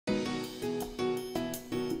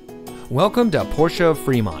Welcome to Porsche of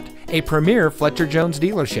Fremont, a premier Fletcher Jones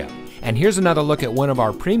dealership. And here's another look at one of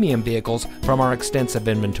our premium vehicles from our extensive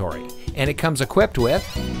inventory. And it comes equipped with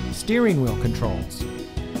steering wheel controls,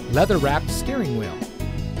 leather-wrapped steering wheel,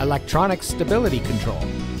 electronic stability control,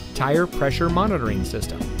 tire pressure monitoring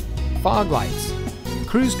system, fog lights,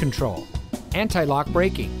 cruise control, anti-lock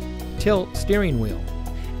braking, tilt steering wheel,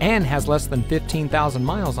 and has less than 15,000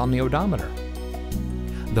 miles on the odometer.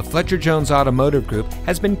 The Fletcher Jones Automotive Group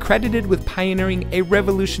has been credited with pioneering a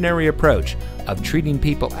revolutionary approach of treating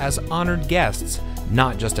people as honored guests,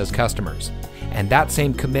 not just as customers. And that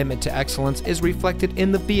same commitment to excellence is reflected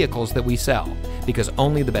in the vehicles that we sell, because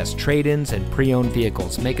only the best trade-ins and pre-owned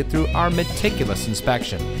vehicles make it through our meticulous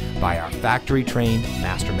inspection by our factory-trained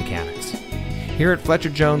master mechanics. Here at Fletcher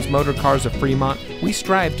Jones Motor Cars of Fremont, we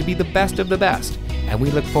strive to be the best of the best, and we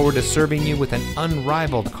look forward to serving you with an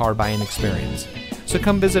unrivaled car buying experience. So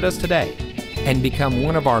come visit us today and become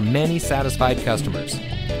one of our many satisfied customers.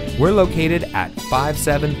 We're located at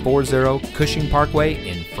 5740 Cushing Parkway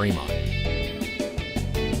in Fremont.